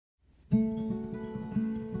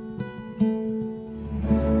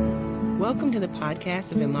Welcome to the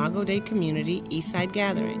podcast of Imago Dei Community Eastside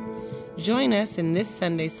Gathering. Join us in this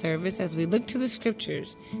Sunday service as we look to the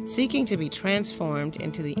Scriptures, seeking to be transformed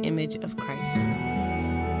into the image of Christ.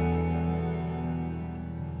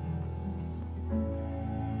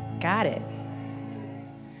 Got it.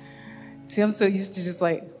 See, I'm so used to just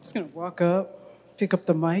going to walk up, pick up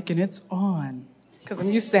the mic, and it's on. Because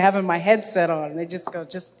I'm used to having my headset on, and they just go,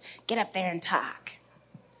 just get up there and talk.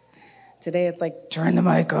 Today, it's like, turn the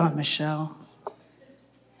mic on, Michelle. All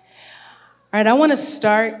right, I want to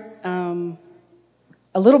start a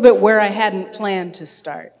little bit where I hadn't planned to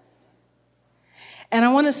start. And I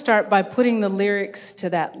want to start by putting the lyrics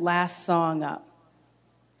to that last song up.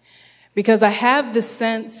 Because I have the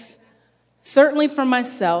sense, certainly for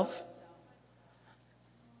myself,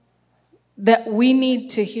 that we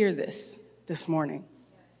need to hear this morning.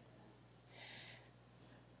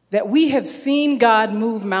 That we have seen God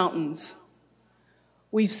move mountains.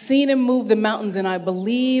 We've seen him move the mountains, and I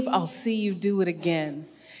believe I'll see you do it again.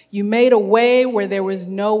 You made a way where there was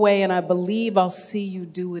no way, and I believe I'll see you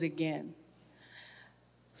do it again.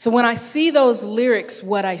 So when I see those lyrics,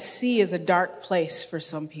 what I see is a dark place for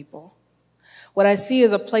some people. What I see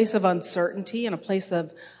is a place of uncertainty and a place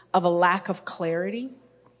of a lack of clarity.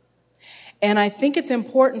 And I think it's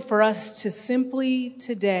important for us to simply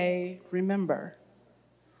today remember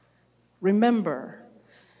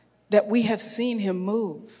that we have seen him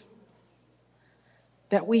move,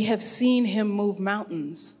 that we have seen him move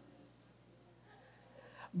mountains.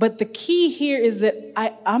 But the key here is that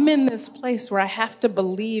I'm in this place where I have to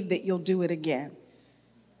believe that you'll do it again.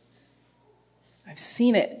 I've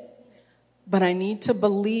seen it, but I need to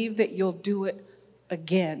believe that you'll do it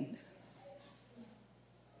again.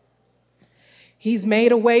 He's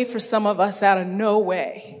made a way for some of us out of no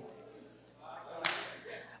way.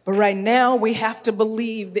 But right now, we have to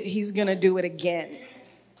believe that he's going to do it again.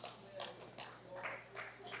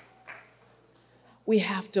 We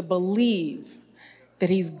have to believe that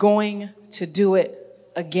he's going to do it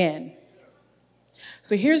again.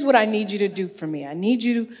 So here's what I need you to do for me. I need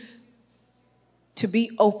you to be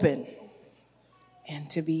open and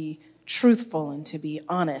to be truthful and to be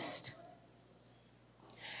honest.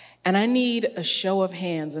 And I need a show of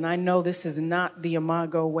hands, and I know this is not the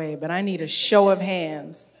Imago way, but I need a show of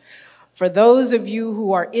hands for those of you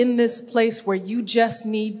who are in this place where you just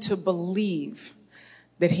need to believe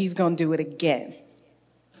that he's going to do it again.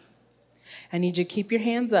 I need you to keep your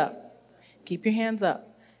hands up. Keep your hands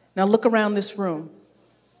up. Now look around this room.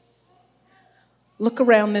 Look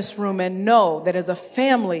around this room and know that as a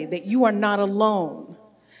family that you are not alone.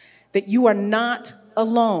 That you are not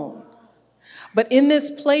alone. But in this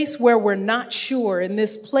place where we're not sure, in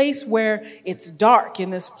this place where it's dark, in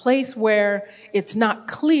this place where it's not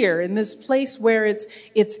clear, in this place where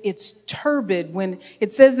it's turbid, when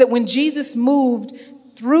it says that when Jesus moved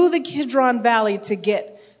through the Kidron Valley to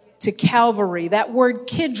get to Calvary, that word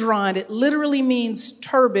Kidron, it literally means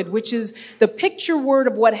turbid, which is the picture word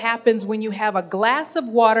of what happens when you have a glass of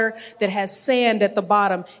water that has sand at the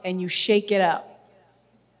bottom and you shake it up.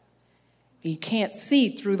 You can't see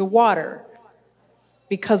through the water,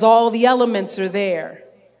 because all the elements are there.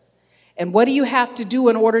 And what do you have to do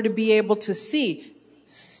in order to be able to see?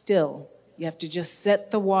 Still. You have to just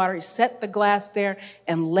set the water, set the glass there,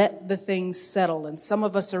 and let the things settle. And some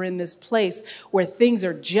of us are in this place where things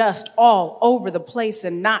are just all over the place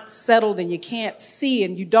and not settled, and you can't see,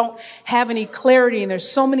 and you don't have any clarity, and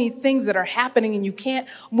there's so many things that are happening, and you can't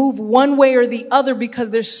move one way or the other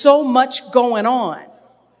because there's so much going on.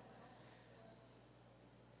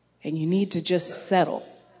 And you need to just settle.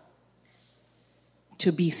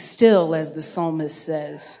 To be still, as the psalmist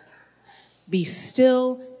says. Be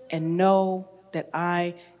still and know that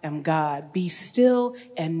I am God. Be still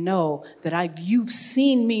and know that you've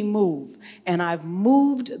seen me move. And I've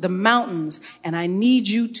moved the mountains. And I need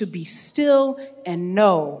you to be still and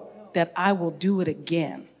know that I will do it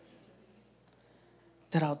again.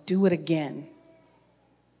 That I'll do it again.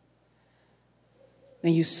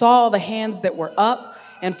 Now you saw the hands that were up.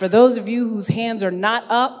 And for those of you whose hands are not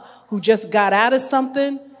up, who just got out of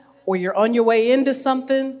something, or you're on your way into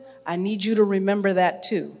something, I need you to remember that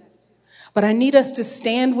too. But I need us to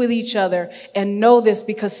stand with each other and know this,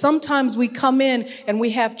 because sometimes we come in and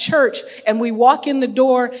we have church and we walk in the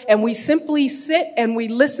door and we simply sit and we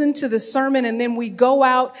listen to the sermon and then we go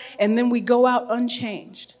out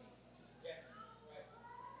unchanged.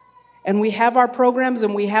 And we have our programs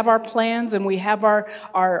and we have our plans and we have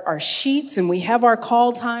our sheets and we have our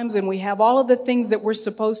call times and we have all of the things that we're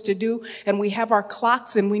supposed to do, and we have our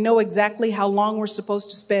clocks and we know exactly how long we're supposed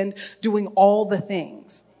to spend doing all the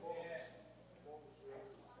things.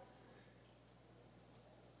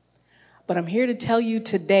 But I'm here to tell you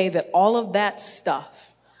today that all of that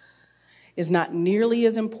stuff is not nearly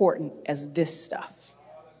as important as this stuff.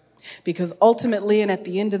 Because ultimately, and at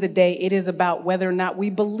the end of the day, it is about whether or not we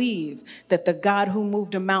believe that the God who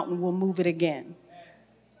moved a mountain will move it again.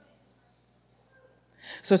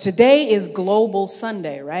 So today is Global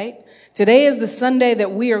Sunday, right? Today is the Sunday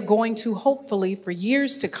that we are going to, hopefully, for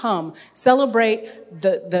years to come, celebrate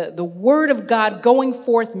the Word of God going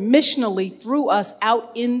forth missionally through us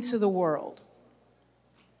out into the world.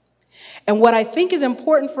 And what I think is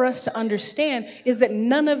important for us to understand is that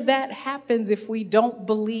none of that happens if we don't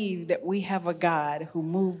believe that we have a God who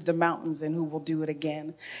moved the mountains and who will do it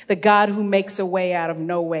again. The God who makes a way out of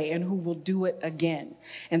no way and who will do it again.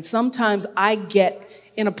 And sometimes I get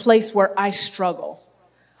in a place where I struggle,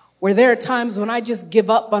 where there are times when I just give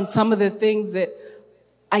up on some of the things that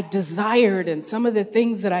I desired and some of the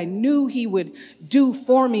things that I knew he would do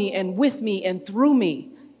for me and with me and through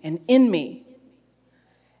me and in me.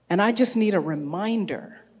 And I just need a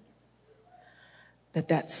reminder that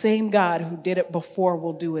that same God who did it before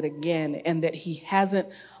will do it again, and that he hasn't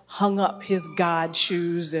hung up his God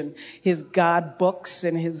shoes and his God books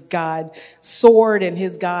and his God sword and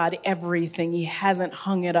his God everything. He hasn't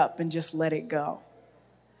hung it up and just let it go.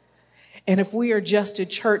 And if we are just a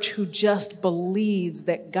church who just believes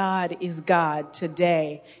that God is God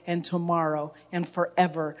today and tomorrow and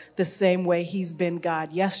forever, the same way he's been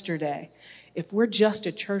God yesterday, if we're just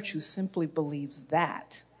a church who simply believes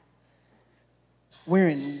that, we're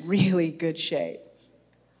in really good shape.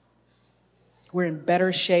 We're in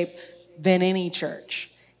better shape than any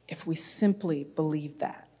church if we simply believe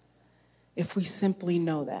that, if we simply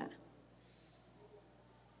know that.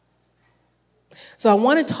 So I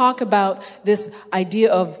want to talk about this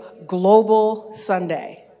idea of Global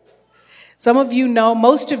Sunday. Some of you know,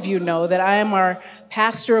 most of you know, that I am our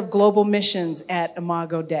pastor of global missions at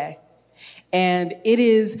Imago Dei. And it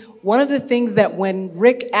is one of the things that when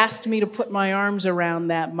Rick asked me to put my arms around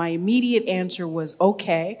that, my immediate answer was,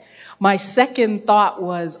 okay. My second thought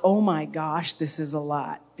was, oh my gosh, this is a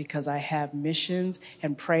lot, because I have missions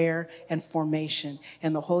and prayer and formation.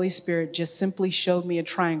 And the Holy Spirit just simply showed me a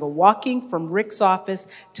triangle. Walking from Rick's office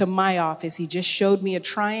to my office, he just showed me a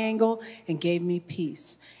triangle and gave me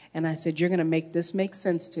peace. And I said, you're going to make this make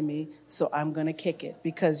sense to me, so I'm going to kick it,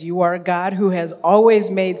 because you are a God who has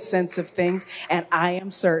always made sense of things, and I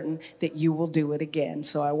am certain that you will do it again.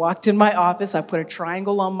 So I walked in my office. I put a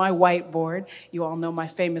triangle on my whiteboard. You all know my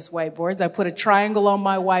famous whiteboards. I put a triangle on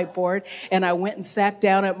my whiteboard, and I went and sat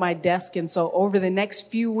down at my desk. And so over the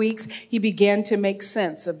next few weeks, he began to make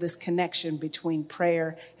sense of this connection between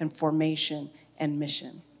prayer and formation and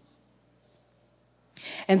mission.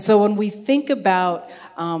 And so when we think about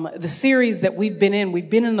the series that we've been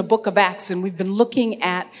in the book of Acts, and we've been looking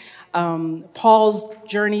at Paul's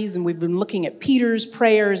journeys, and we've been looking at Peter's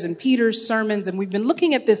prayers and Peter's sermons, and we've been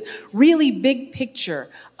looking at this really big picture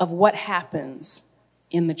of what happens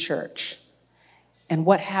in the church, and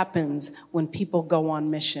what happens when people go on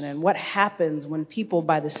mission, and what happens when people,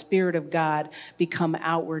 by the Spirit of God, become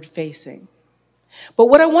outward facing. But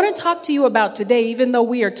what I want to talk to you about today, even though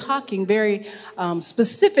we are talking very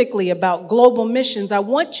specifically about global missions, I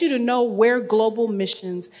want you to know where global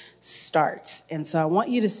missions starts. And so I want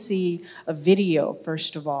you to see a video,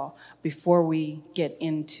 first of all, before we get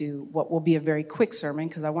into what will be a very quick sermon,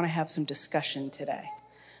 because I want to have some discussion today.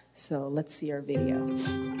 So let's see our video.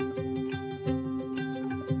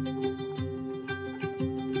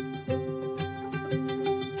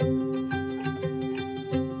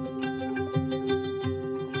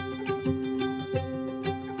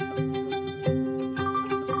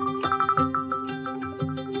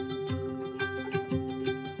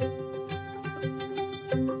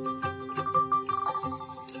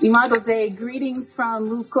 Imago Dei, greetings from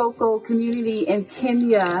Mukoko community in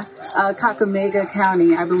Kenya, Kakamega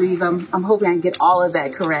County. I believe I'm hoping I can get all of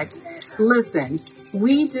that correct. Listen,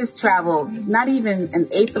 we just traveled not even an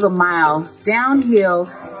eighth of a mile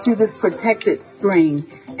downhill to this protected spring,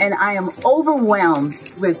 and I am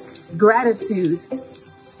overwhelmed with gratitude.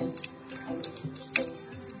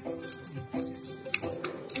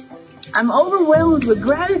 I'm overwhelmed with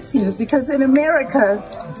gratitude because in America,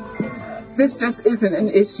 this just isn't an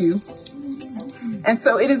issue. And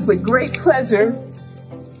so it is with great pleasure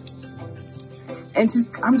and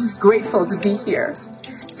I'm just grateful to be here.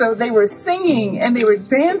 So they were singing and they were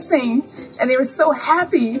dancing and they were so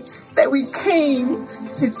happy that we came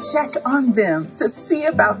to check on them, to see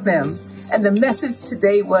about them. And the message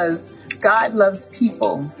today was, God loves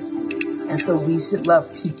people, and so we should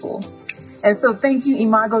love people. And so thank you,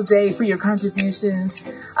 Imago Dei, for your contributions.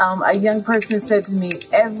 A young person said to me,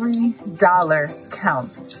 every dollar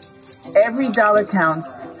counts. Every dollar counts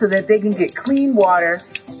so that they can get clean water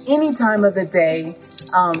any time of the day.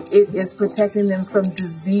 It is protecting them from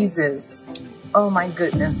diseases. Oh my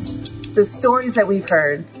goodness. The stories that we've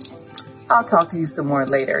heard. I'll talk to you some more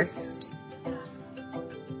later.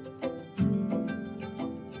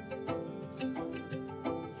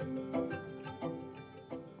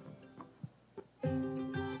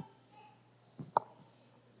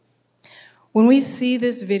 When we see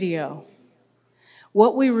this video,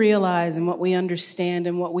 what we realize and what we understand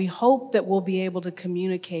and what we hope that we'll be able to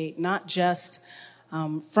communicate, not just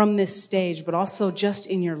from this stage, but also just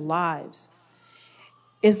in your lives,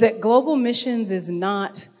 is that global missions is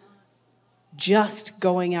not just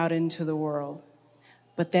going out into the world,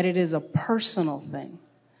 but that it is a personal thing,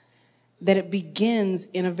 that it begins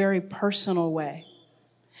in a very personal way.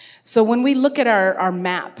 So when we look at our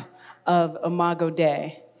map of Imago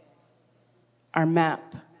Dei, our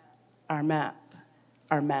map.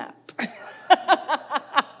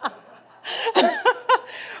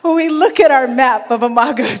 When we look at our map of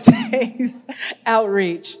Imago Dei's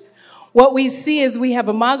outreach, what we see is we have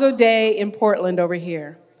Imago Dei in Portland over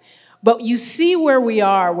here. But you see where we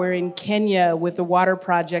are. We're in Kenya with the Water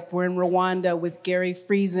Project. We're in Rwanda with Gary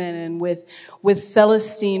Friesen and with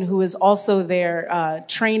Celestine, who is also there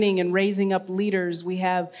training and raising up leaders. We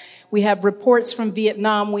have reports from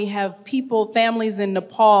Vietnam. We have families in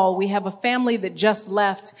Nepal. We have a family that just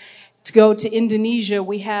left to go to Indonesia.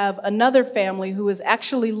 We have another family who is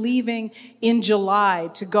actually leaving in July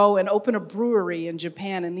to go and open a brewery in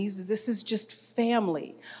Japan. And this is just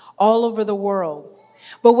family all over the world.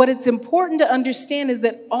 But what it's important to understand is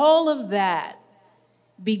that all of that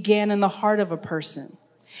began in the heart of a person.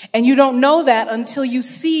 And you don't know that until you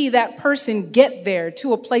see that person get there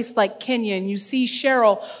to a place like Kenya, and you see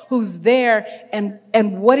Cheryl who's there, and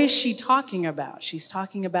what is she talking about? She's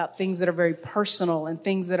talking about things that are very personal and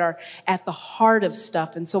things that are at the heart of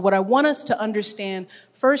stuff. And so what I want us to understand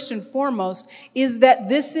first and foremost is that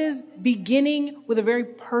this is beginning with a very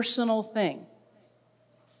personal thing.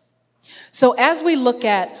 So as we look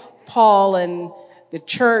at Paul and the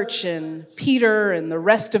church and Peter and the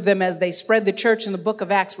rest of them as they spread the church in the book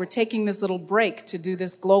of Acts, we're taking this little break to do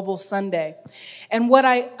this Global Sunday. And what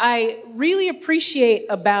I really appreciate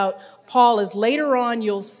about Paul is later on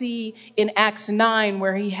you'll see in Acts 9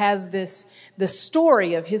 where he has the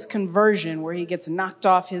story of his conversion, where he gets knocked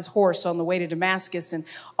off his horse on the way to Damascus. And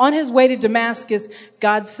on his way to Damascus,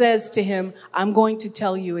 God says to him, I'm going to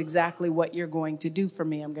tell you exactly what you're going to do for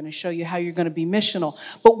me. I'm going to show you how you're going to be missional.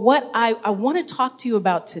 But what I want to talk to you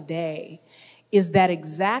about today is that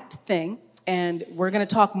exact thing. And we're going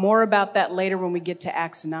to talk more about that later when we get to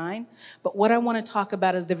Acts 9. But what I want to talk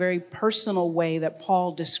about is the very personal way that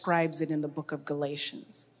Paul describes it in the book of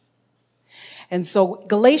Galatians. And so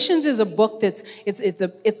Galatians is a book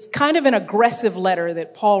it's kind of an aggressive letter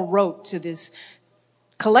that Paul wrote to this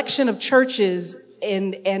collection of churches,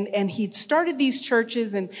 and he'd started these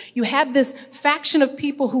churches, and you had this faction of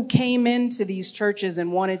people who came into these churches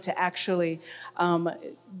and wanted to actually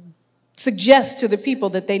suggest to the people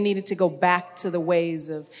that they needed to go back to the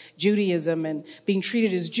ways of Judaism and being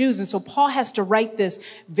treated as Jews. And so Paul has to write this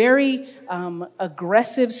very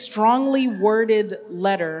aggressive, strongly worded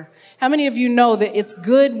letter. How many of you know that it's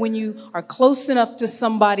good when you are close enough to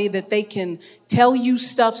somebody that they can tell you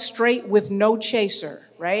stuff straight with no chaser,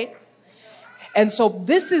 right? And so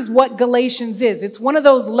this is what Galatians is. It's one of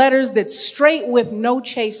those letters that's straight with no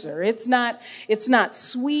chaser. It's not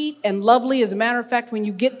sweet and lovely. As a matter of fact, when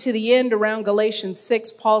you get to the end around Galatians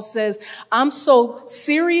 6, Paul says, I'm so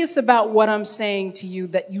serious about what I'm saying to you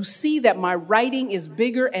that you see that my writing is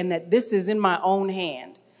bigger and that this is in my own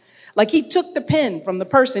hand. Like he took the pen from the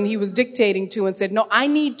person he was dictating to and said, no, I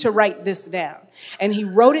need to write this down. And he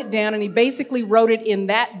wrote it down, and he basically wrote it in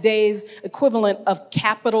that day's equivalent of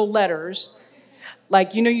capital letters.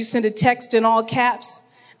 Like, you know, you send a text in all caps,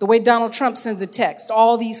 the way Donald Trump sends a text,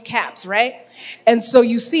 all these caps, right? And so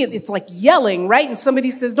you see it, it's like yelling, right? And somebody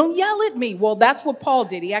says, don't yell at me. Well, that's what Paul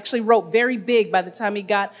did. He actually wrote very big by the time he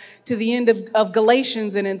got to the end of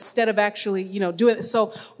Galatians, and instead of actually, doing it.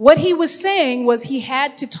 So what he was saying was he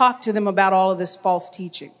had to talk to them about all of this false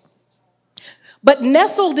teaching. But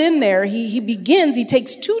nestled in there, he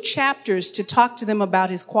takes 2 chapters to talk to them about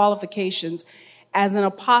his qualifications as an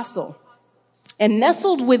apostle. And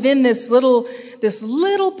nestled within this little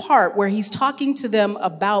part where he's talking to them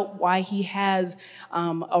about why he has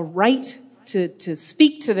a right to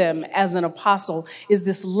speak to them as an apostle is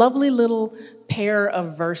this lovely little pair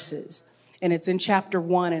of verses. And it's in chapter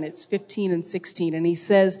 1, and it's 15 and 16. And he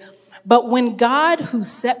says, But when God, who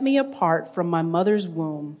set me apart from my mother's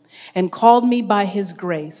womb and called me by his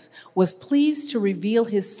grace, was pleased to reveal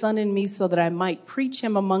his son in me so that I might preach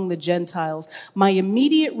him among the Gentiles, my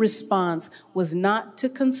immediate response was not to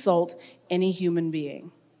consult any human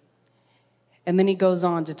being. And then he goes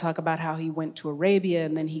on to talk about how he went to Arabia,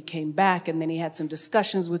 and then he came back, and then he had some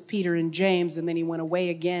discussions with Peter and James, and then he went away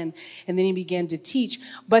again, and then he began to teach.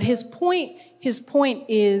 But his point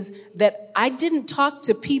is that I didn't talk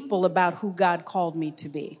to people about who God called me to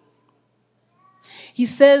be. He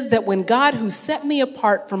says that when God, who set me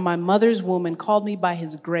apart from my mother's womb and called me by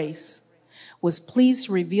his grace, was pleased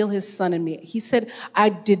to reveal his son in me. He said, I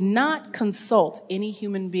did not consult any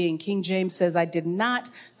human being. King James says, I did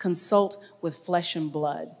not consult with flesh and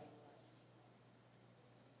blood.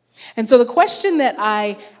 And so the question that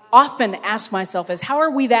I often ask myself is, how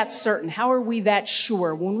are we that certain? How are we that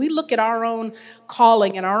sure? When we look at our own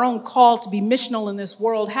calling and our own call to be missional in this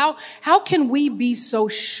world, how can we be so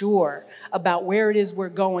sure about where it is we're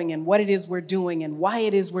going and what it is we're doing and why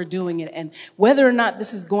it is we're doing it and whether or not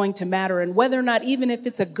this is going to matter and whether or not, even if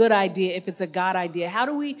it's a good idea, if it's a God idea, how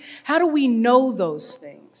do we know those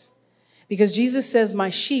things? Because Jesus says, my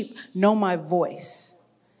sheep know my voice,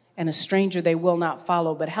 and a stranger they will not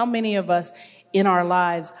follow. But how many of us in our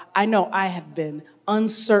lives, I know I have been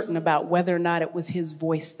uncertain about whether or not it was his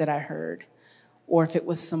voice that I heard or if it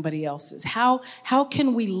was somebody else's. How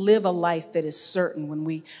can we live a life that is certain when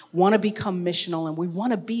we want to become missional and we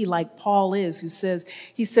want to be like Paul is,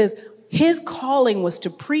 he says his calling was to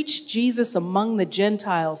preach Jesus among the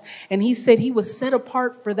Gentiles. And he said he was set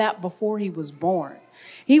apart for that before he was born.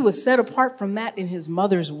 He was set apart from that in his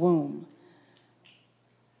mother's womb.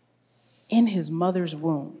 In his mother's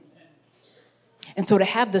womb. And so to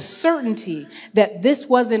have the certainty that this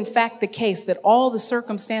was in fact the case, that all the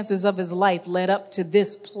circumstances of his life led up to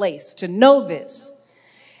this place, to know this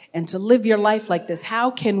and to live your life like this,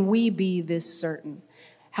 how can we be this certain?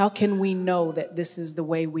 How can we know that this is the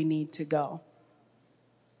way we need to go?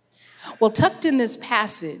 Well, tucked in this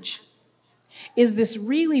passage is this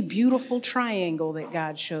really beautiful triangle that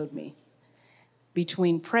God showed me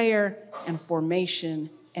between prayer and formation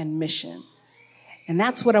and mission. And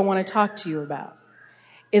that's what I want to talk to you about,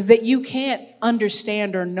 is that you can't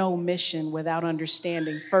understand or know mission without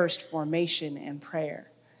understanding first formation and prayer.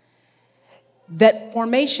 That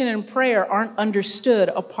formation and prayer aren't understood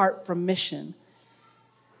apart from mission.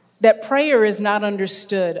 That prayer is not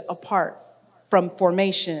understood apart from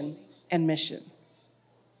formation and mission.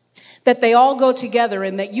 That they all go together,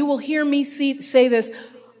 and that you will hear me say this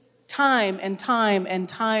time and time and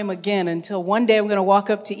time again until one day I'm going to walk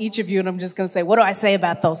up to each of you and I'm just going to say, what do I say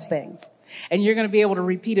about those things? And you're going to be able to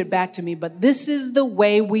repeat it back to me. But this is the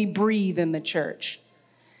way we breathe in the church.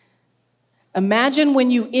 Imagine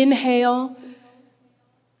when you inhale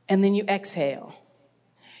and then you exhale.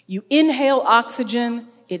 You inhale oxygen,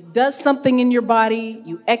 it does something in your body.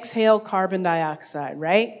 You exhale carbon dioxide,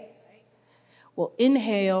 right? Well,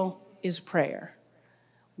 inhale is prayer.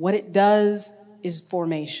 What it does is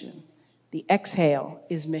formation. The exhale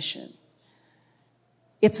is mission.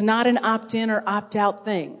 It's not an opt-in or opt-out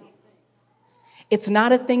thing. It's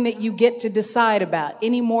not a thing that you get to decide about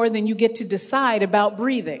any more than you get to decide about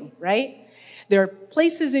breathing, right? There are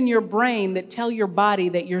places in your brain that tell your body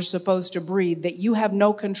that you're supposed to breathe, that you have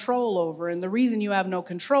no control over. And the reason you have no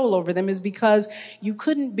control over them is because you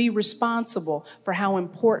couldn't be responsible for how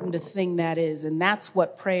important a thing that is. And that's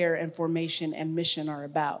what prayer and formation and mission are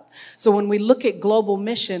about. So when we look at global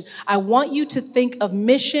mission, I want you to think of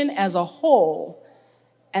mission as a whole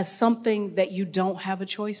as something that you don't have a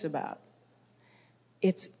choice about.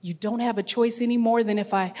 You don't have a choice any more than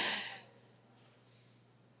if I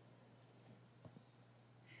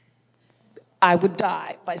would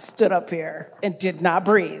die if I stood up here and did not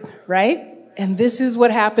breathe, right? And this is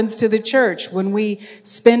what happens to the church when we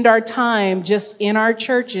spend our time just in our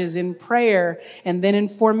churches in prayer and then in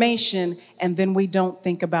formation, and then we don't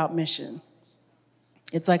think about mission.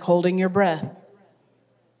 It's like holding your breath.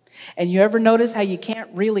 And you ever notice how you can't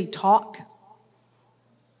really talk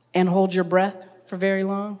and hold your breath for very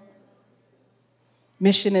long?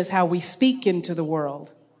 Mission is how we speak into the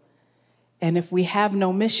world. And if we have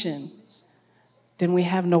no mission, then we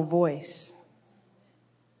have no voice.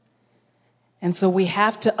 And so we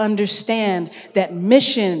have to understand that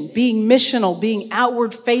mission, being missional, being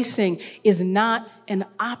outward facing, is not an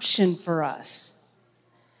option for us,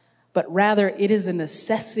 but rather it is a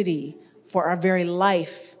necessity for our very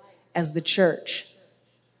life as the church.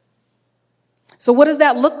 So what does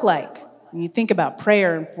that look like when you think about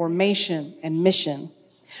prayer and formation and mission?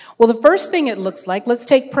 Well, the first thing it looks like, let's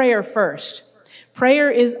take prayer first.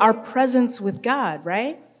 Prayer is our presence with God,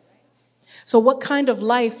 right? So what kind of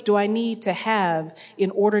life do I need to have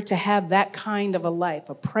in order to have that kind of a life,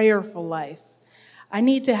 a prayerful life? I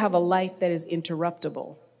need to have a life that is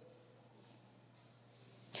interruptible.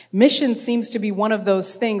 Mission seems to be one of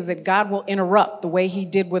those things that God will interrupt, the way he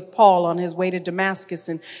did with Paul on his way to Damascus.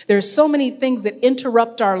 And there's so many things that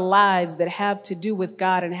interrupt our lives that have to do with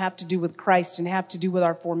God and have to do with Christ and have to do with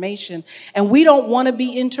our formation. And we don't want to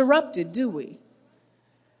be interrupted, do we?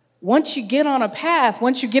 Once you get on a path,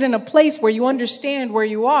 once you get in a place where you understand where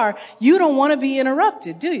you are, you don't want to be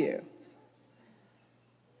interrupted, do you?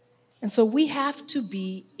 And so we have to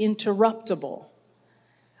be interruptible.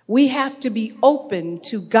 We have to be open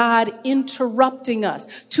to God interrupting us,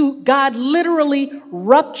 to God literally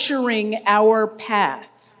rupturing our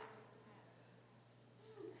path.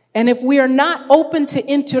 And if we are not open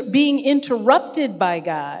to being interrupted by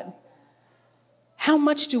God, how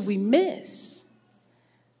much do we miss?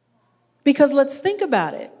 Because let's think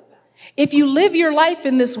about it. If you live your life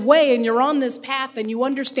in this way and you're on this path and you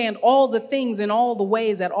understand all the things in all the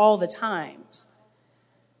ways at all the times,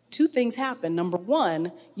 two things happen. Number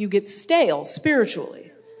one, you get stale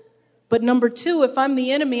spiritually. But number two, if I'm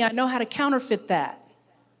the enemy, I know how to counterfeit that.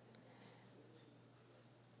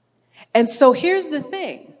 And so here's the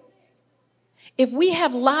thing. If we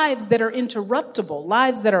have lives that are interruptible,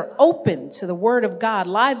 lives that are open to the word of God,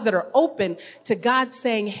 lives that are open to God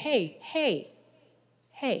saying, hey,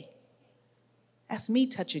 that's me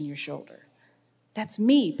touching your shoulder. That's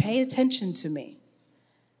me. Pay attention to me.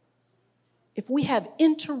 If we have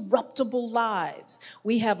interruptible lives,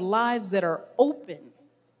 we have lives that are open.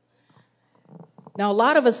 Now, a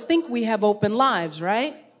lot of us think we have open lives,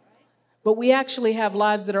 right? But we actually have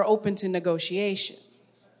lives that are open to negotiation,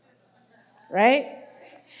 right?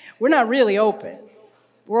 We're not really open.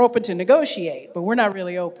 We're open to negotiate, but we're not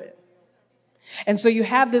really open. And so you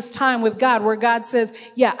have this time with God where God says,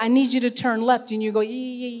 yeah, I need you to turn left. And you go,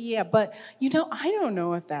 yeah, but I don't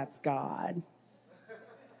know if that's God.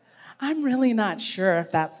 I'm really not sure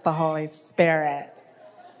if that's the Holy Spirit.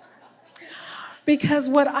 Because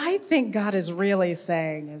what I think God is really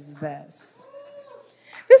saying is this.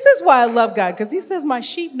 This is why I love God, because he says, my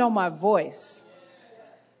sheep know my voice.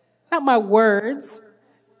 Not my words,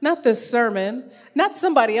 not this sermon, not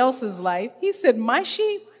somebody else's life. He said, my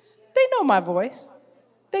sheep, they know my voice.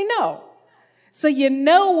 They know. So you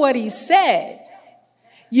know what he said.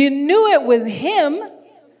 You knew it was him.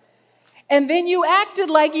 And then you acted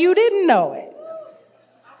like you didn't know it.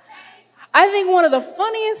 I think one of the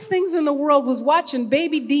funniest things in the world was watching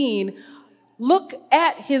Baby Dean look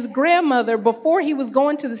at his grandmother before he was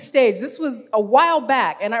going to the stage. This was a while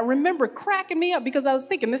back, and I remember cracking me up because I was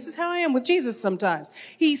thinking, this is how I am with Jesus sometimes.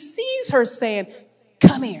 He sees her saying,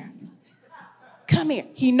 come here. Come here.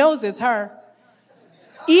 He knows it's her.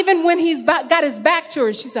 Even when he's got his back to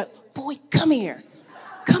her, she's like, boy, come here.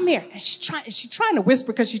 Come here. And she's trying to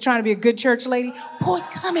whisper because she's trying to be a good church lady. Boy,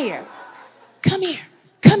 come here. Come here.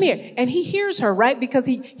 Come here. And he hears her, right? Because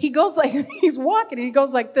he goes like, he's walking and he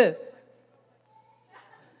goes like this.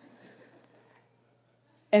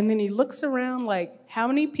 And then he looks around like, how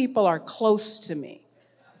many people are close to me?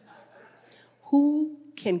 Who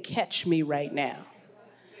can catch me right now?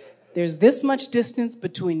 There's this much distance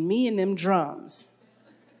between me and them drums.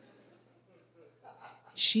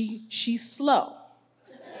 She's slow.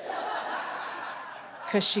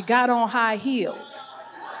 Because she got on high heels.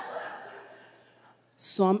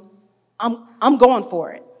 So I'm going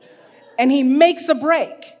for it. And he makes a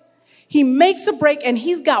break. He makes a break and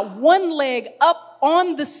he's got one leg up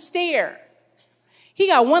on the stair. He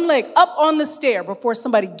got one leg up on the stair before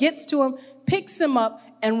somebody gets to him, picks him up,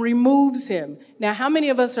 and removes him. Now, how many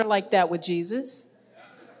of us are like that with Jesus?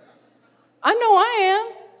 I know I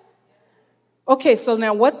am. Okay, so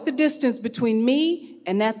now what's the distance between me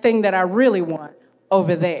and that thing that I really want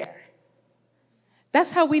over there?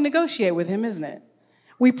 That's how we negotiate with him, isn't it?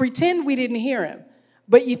 We pretend we didn't hear him.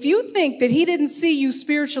 But if you think that he didn't see you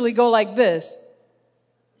spiritually go like this,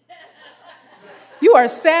 you are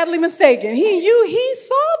sadly mistaken. He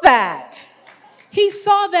saw that. He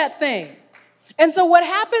saw that thing. And so what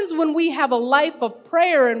happens when we have a life of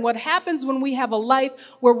prayer and what happens when we have a life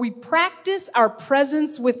where we practice our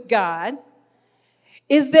presence with God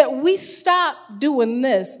is that we stop doing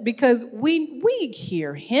this because we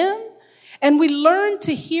hear him and we learn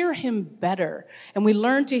to hear him better and we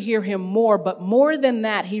learn to hear him more. But more than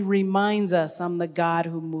that, he reminds us, I'm the God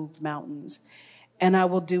who moved mountains and I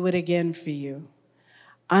will do it again for you.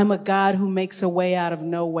 I'm a God who makes a way out of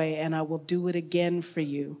no way, and I will do it again for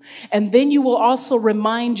you. And then you will also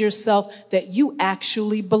remind yourself that you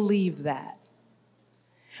actually believe that.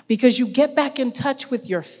 Because you get back in touch with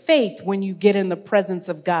your faith when you get in the presence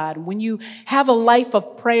of God, when you have a life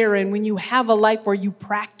of prayer and when you have a life where you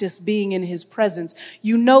practice being in his presence.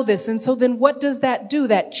 You know this. And so then what does that do?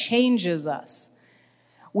 That changes us.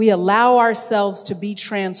 We allow ourselves to be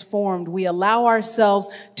transformed. We allow ourselves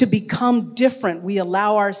to become different. We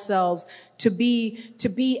allow ourselves to be,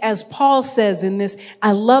 as Paul says in this,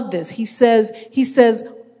 I love this. He says,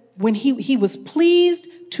 when he was pleased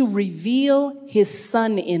to reveal his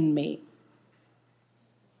son in me.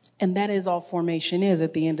 And that is all formation is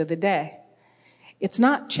at the end of the day. It's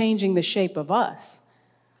not changing the shape of us,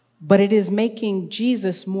 but it is making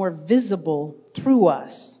Jesus more visible through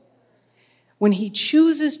us. When he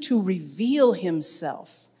chooses to reveal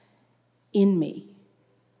himself in me,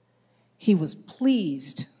 he was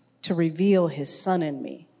pleased to reveal his son in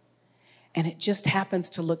me. And it just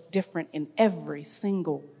happens to look different in every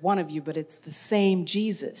single one of you, but it's the same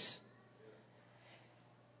Jesus.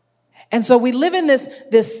 And so we live in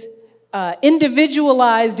this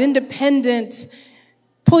individualized, independent,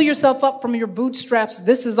 pull yourself up from your bootstraps,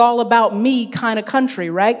 this is all about me kind of country,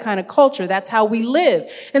 right? Kind of culture. That's how we live.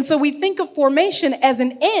 And so we think of formation as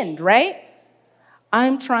an end, right?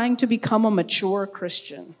 I'm trying to become a mature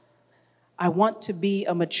Christian. I want to be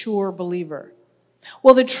a mature believer.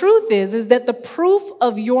 Well, the truth is that the proof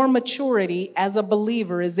of your maturity as a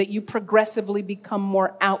believer is that you progressively become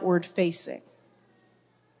more outward facing.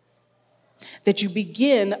 That you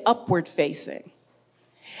begin upward facing.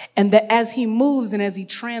 And that as he moves and as he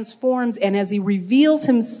transforms and as he reveals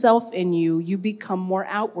himself in you, you become more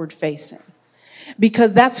outward facing.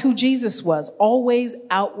 Because that's who Jesus was, always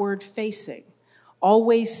outward facing.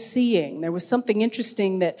 Always seeing. There was something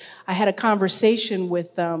interesting that I had a conversation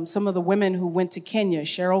with some of the women who went to Kenya.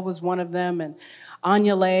 Cheryl was one of them, and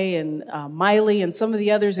Anyale and Miley and some of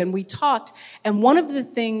the others, and we talked. And one of the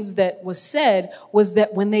things that was said was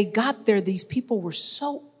that when they got there, these people were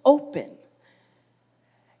so open.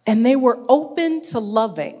 And they were open to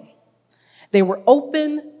loving. They were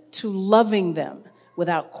open to loving them.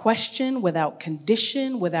 Without question, without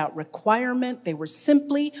condition, without requirement. They were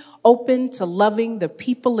simply open to loving the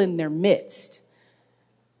people in their midst.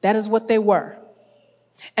 That is what they were.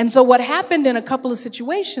 And so what happened in a couple of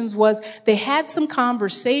situations was they had some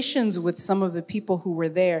conversations with some of the people who were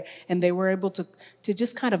there, and they were able to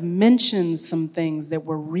just kind of mention some things that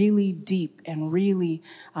were really deep and really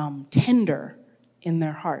tender in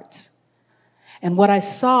their hearts. And what I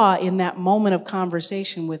saw in that moment of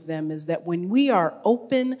conversation with them is that when we are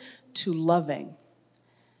open to loving,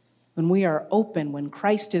 when we are open, when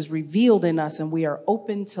Christ is revealed in us and we are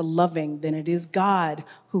open to loving, then it is God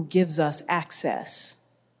who gives us access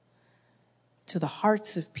to the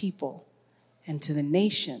hearts of people and to the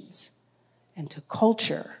nations and to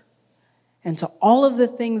culture and to all of the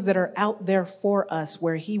things that are out there for us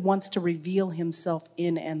where he wants to reveal himself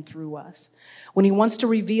in and through us. When he wants to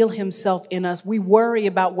reveal himself in us, we worry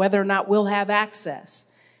about whether or not we'll have access.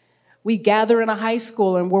 We gather in a high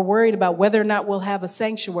school and we're worried about whether or not we'll have a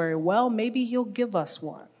sanctuary. Well, maybe he'll give us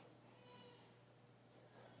one.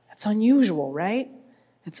 That's unusual, right?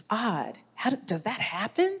 It's odd. Does that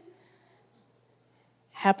happen?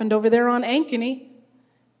 Happened over there on Ankeny.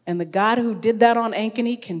 And the God who did that on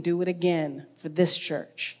Ankeny can do it again for this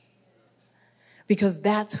church. Because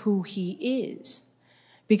that's who he is.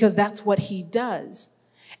 Because that's what he does.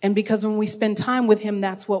 And because when we spend time with him,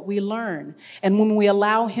 that's what we learn. And when we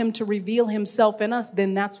allow him to reveal himself in us,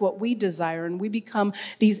 then that's what we desire. And we become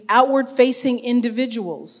these outward-facing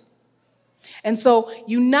individuals. And so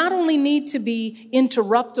you not only need to be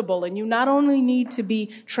interruptible and you not only need to be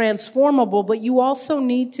transformable, but you also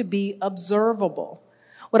need to be observable.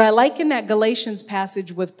 What I like in that Galatians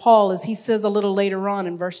passage with Paul is he says a little later on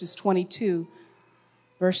in verses 22.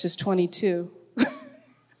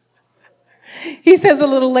 He says a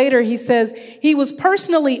little later, he says, he was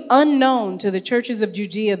personally unknown to the churches of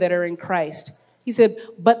Judea that are in Christ. He said,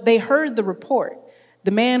 but they heard the report.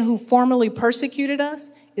 The man who formerly persecuted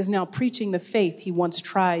us is now preaching the faith he once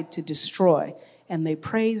tried to destroy, and they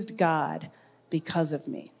praised God because of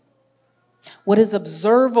me. What is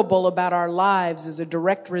observable about our lives is a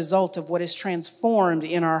direct result of what is transformed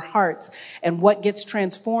in our hearts. And what gets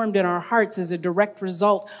transformed in our hearts is a direct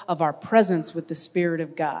result of our presence with the Spirit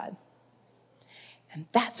of God. And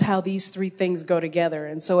that's how these three things go together.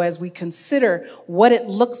 And so as we consider what it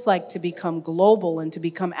looks like to become global and to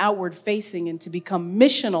become outward facing and to become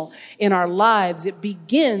missional in our lives, it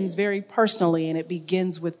begins very personally, and it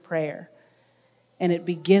begins with prayer. And it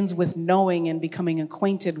begins with knowing and becoming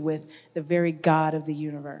acquainted with the very God of the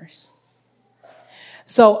universe.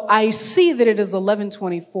 So I see that it is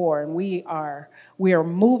 11:24 and we are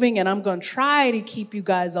moving, and I'm going to try to keep you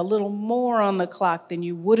guys a little more on the clock than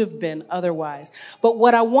you would have been otherwise. But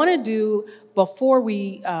what I want to do before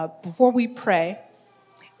we pray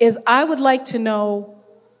is I would like to know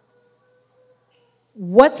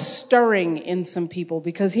what's stirring in some people,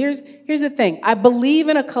 because here's the thing. I believe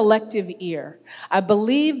in a collective ear. I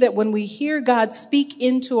believe that when we hear God speak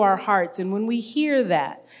into our hearts, and when we hear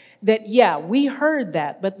that yeah, we heard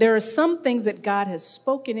that, but there are some things that God has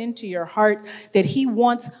spoken into your heart that he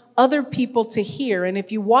wants other people to hear. And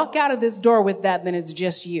if you walk out of this door with that, then it's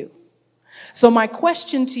just you. So my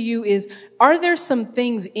question to you is, are there some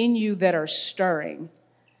things in you that are stirring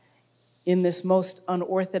in this most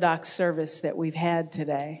unorthodox service that we've had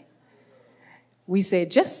today? We say,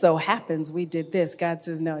 it just so happens we did this. God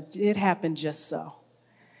says, no, it happened just so.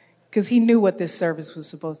 Because he knew what this service was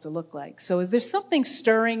supposed to look like. So is there something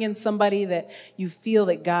stirring in somebody that you feel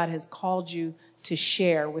that God has called you to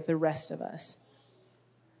share with the rest of us?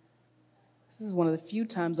 This is one of the few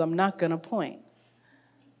times I'm not going to point.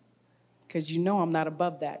 Because you know I'm not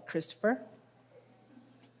above that, Christopher.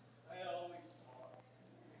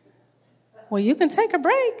 Well, you can take a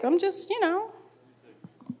break. I'm just,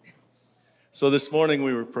 So this morning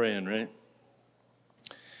we were praying, right?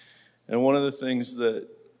 And one of the things that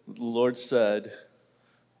the Lord said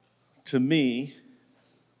to me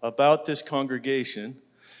about this congregation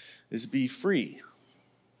is be free.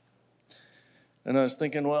 And I was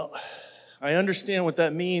thinking, well, I understand what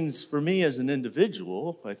that means for me as an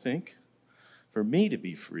individual, I think, for me to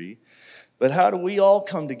be free. But how do we all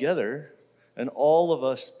come together and all of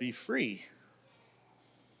us be free?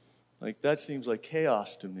 Like, that seems like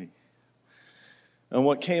chaos to me. And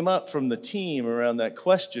what came up from the team around that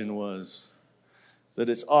question was that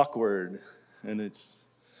it's awkward and it's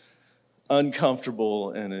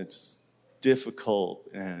uncomfortable and it's difficult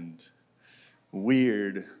and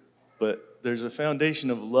weird, but there's a foundation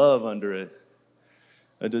of love under it,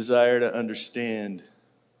 a desire to understand,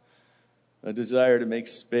 a desire to make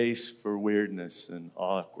space for weirdness and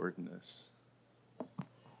awkwardness.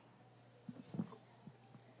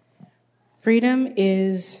 Freedom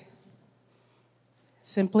is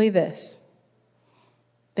simply this: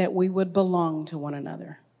 that we would belong to one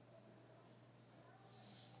another.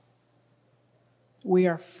 We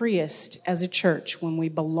are freest as a church when we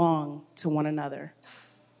belong to one another.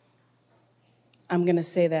 I'm going to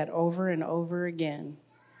say that over and over again.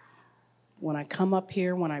 When I come up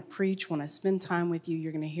here, when I preach, when I spend time with you,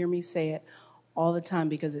 you're going to hear me say it all the time,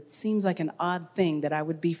 because it seems like an odd thing that I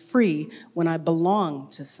would be free when I belong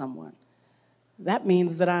to someone. That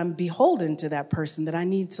means that I'm beholden to that person, that I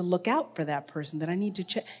need to look out for that person, that I need to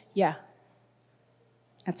check. Yeah,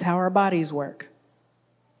 that's how our bodies work.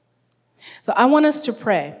 So I want us to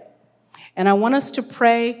pray. And I want us to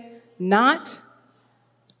pray, not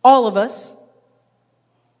all of us,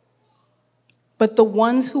 but the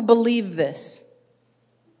ones who believe this.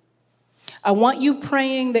 I want you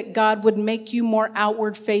praying that God would make you more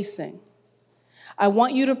outward facing. I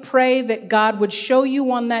want you to pray that God would show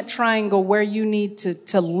you on that triangle where you need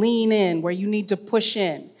to lean in, where you need to push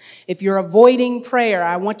in. If you're avoiding prayer,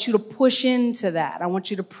 I want you to push into that. I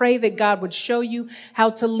want you to pray that God would show you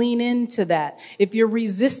how to lean into that. If you're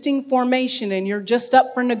resisting formation and you're just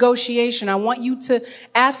up for negotiation, I want you to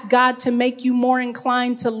ask God to make you more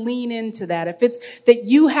inclined to lean into that. If it's that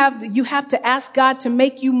you have to ask God to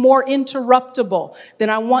make you more interruptible,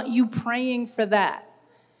 then I want you praying for that.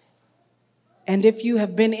 And if you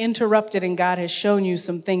have been interrupted and God has shown you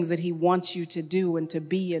some things that he wants you to do and to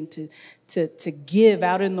be and to give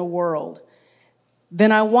out in the world,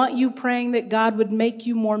 then I want you praying that God would make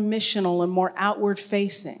you more missional and more outward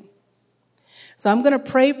facing. So I'm going to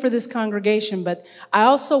pray for this congregation, but I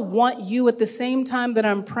also want you, at the same time that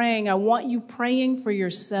I'm praying, I want you praying for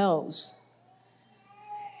yourselves.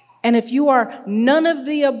 And if you are none of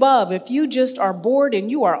the above, if you just are bored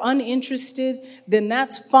and you are uninterested, then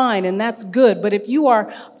that's fine and that's good. But if you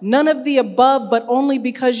are none of the above, but only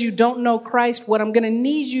because you don't know Christ, what I'm going to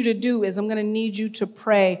need you to do is I'm going to need you to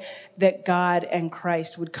pray that God and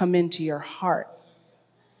Christ would come into your heart.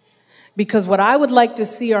 Because what I would like to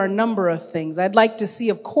see are a number of things. I'd like to see,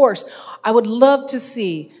 of course, I would love to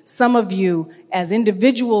see some of you as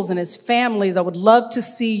individuals and as families. I would love to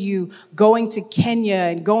see you going to Kenya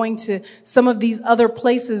and going to some of these other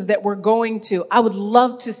places that we're going to. I would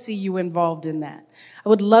love to see you involved in that. I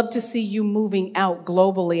would love to see you moving out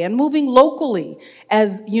globally and moving locally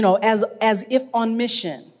as if on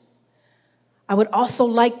mission. I would also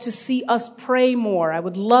like to see us pray more. I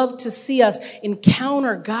would love to see us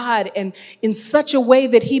encounter God and in such a way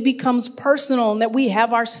that he becomes personal and that we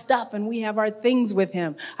have our stuff and we have our things with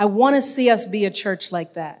him. I want to see us be a church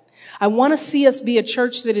like that. I want to see us be a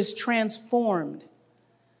church that is transformed.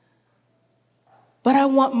 But I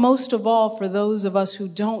want most of all for those of us who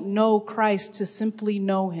don't know Christ to simply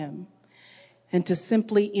know him and to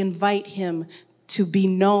simply invite him to be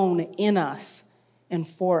known in us and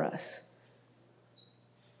for us.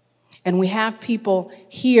 And we have people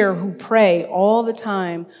here who pray all the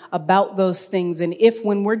time about those things. And if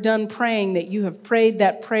when we're done praying that you have prayed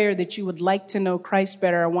that prayer that you would like to know Christ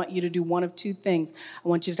better, I want you to do one of two things. I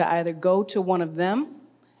want you to either go to one of them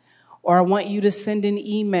or I want you to send an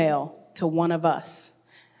email to one of us.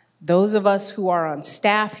 Those of us who are on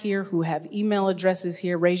staff here, who have email addresses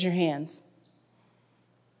here, raise your hands.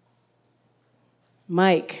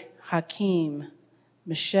 Mike, Hakeem,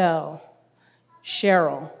 Michelle,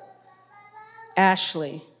 Cheryl,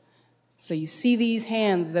 Ashley. So you see these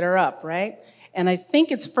hands that are up, right? And I think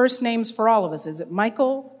it's first names for all of us. Is it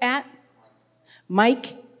Michael at?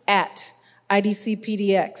 Mike at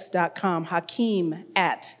idcpdx.com. Hakeem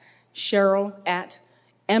at. Cheryl at.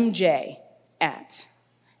 MJ at.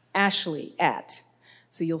 Ashley at.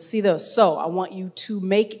 So you'll see those. So I want you to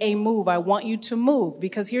make a move. I want you to move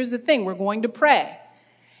because here's the thing. We're going to pray.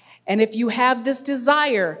 And if you have this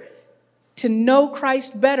desire to know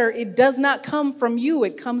Christ better, it does not come from you.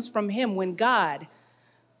 It comes from him. When God,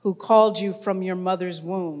 who called you from your mother's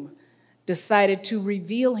womb, decided to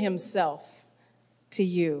reveal himself to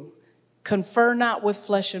you, confer not with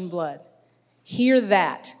flesh and blood. Hear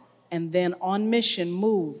that, and then on mission,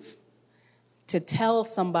 move to tell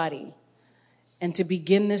somebody and to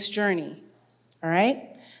begin this journey. All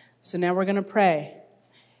right? So now we're going to pray.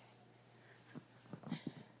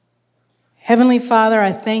 Heavenly Father,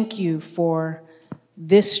 I thank you for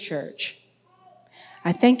this church.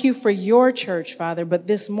 I thank you for your church, Father, but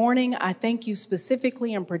this morning I thank you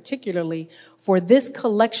specifically and particularly for this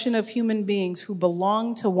collection of human beings who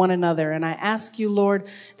belong to one another. And I ask you, Lord,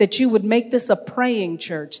 that you would make this a praying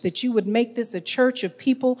church, that you would make this a church of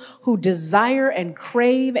people who desire and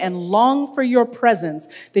crave and long for your presence,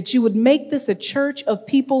 that you would make this a church of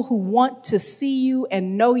people who want to see you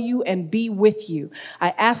and know you and be with you.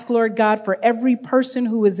 I ask, Lord God, for every person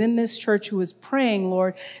who is in this church who is praying,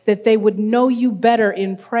 Lord, that they would know you better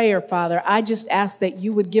in prayer, Father. I just ask that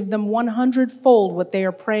you would give them 100-fold what they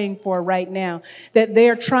are praying for right now, that they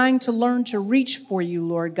are trying to learn to reach for you,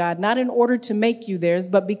 Lord God, not in order to make you theirs,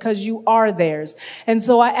 but because you are theirs. And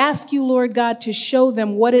so I ask you, Lord God, to show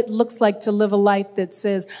them what it looks like to live a life that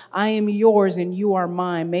says, I am yours and you are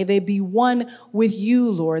mine. May they be one with you,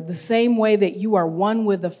 Lord, the same way that you are one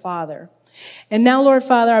with the Father. And now, Lord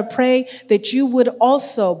Father, I pray that you would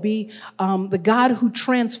also be the God who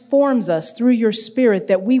transforms us through your Spirit,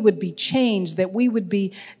 that we would be changed, that we would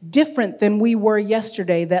be different than we were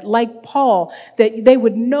yesterday, that like Paul, that they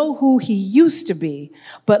would know who he used to be.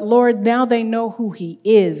 But Lord, now they know who he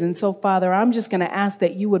is. And so, Father, I'm just going to ask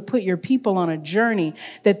that you would put your people on a journey,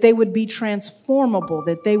 that they would be transformable,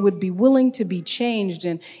 that they would be willing to be changed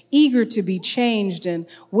and eager to be changed and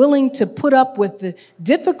willing to put up with the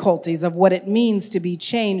difficulties of what it means to be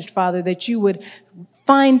changed, Father, that you would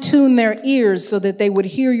fine-tune their ears so that they would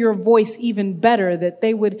hear your voice even better, that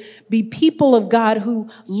they would be people of God who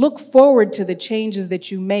look forward to the changes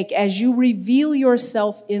that you make as you reveal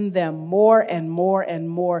yourself in them more and more and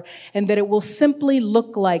more, and that it will simply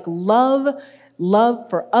look like love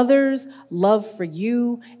for others, love for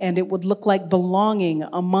you, and it would look like belonging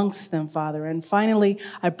amongst them, Father. And finally,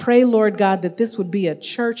 I pray, Lord God, that this would be a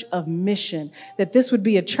church of mission, that this would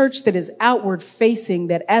be a church that is outward facing,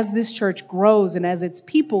 that as this church grows and as its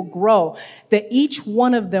people grow, that each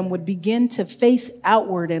one of them would begin to face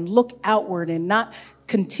outward and look outward and not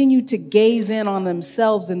continue to gaze in on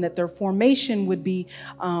themselves, and that their formation would be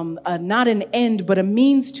not an end, but a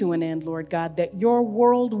means to an end, Lord God, that your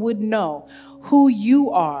world would know who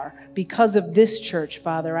you are because of this church,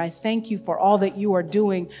 Father. I thank you for all that you are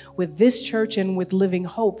doing with this church and with Living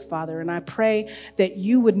Hope, Father. And I pray that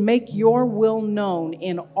you would make your will known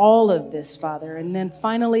in all of this, Father. And then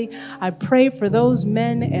finally, I pray for those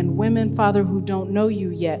men and women, Father, who don't know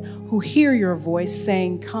you yet, who hear your voice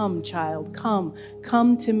saying, come, child,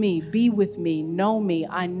 come to me, be with me, know me,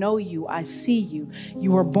 I know you, I see you.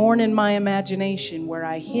 You were born in my imagination where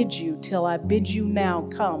I hid you till I bid you now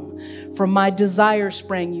come. From my desire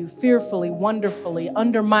sprang you fearfully, wonderfully,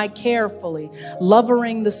 under my care fully,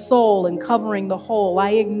 lovering the soul and covering the whole.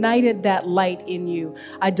 I ignited that light in you.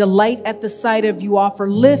 I delight at the sight of you, offer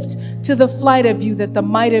lift to the flight of you, that the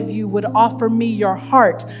might of you would offer me your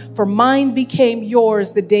heart. For mine became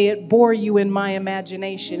yours the day it bore you in my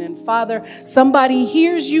imagination. And Father, somebody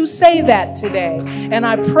hears you say that today. And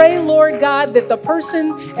I pray, Lord God, that the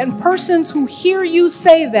person and persons who hear you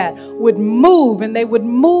say that would move, and they would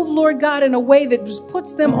move, Lord God, in a way that just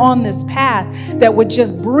puts them on this path that would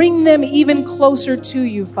just bring them even closer to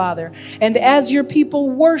you, Father. And as your people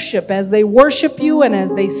worship, as they worship you and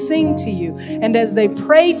as they sing to you and as they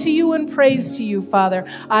pray to you and praise to you, Father,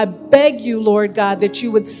 I beg you, Lord God, that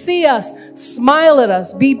you would see us, smile at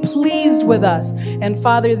us, be pleased with us. And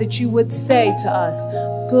Father, that you would say to us,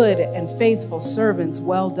 good and faithful servants,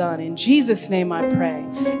 well done. In Jesus' name I pray.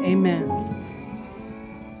 Amen.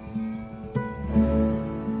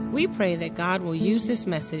 We pray that God will use this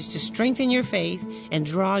message to strengthen your faith and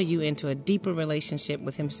draw you into a deeper relationship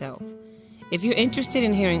with Himself. If you're interested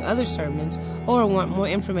in hearing other sermons or want more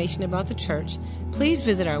information about the church, please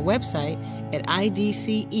visit our website at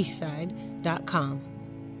idceastside.com.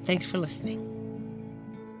 Thanks for listening.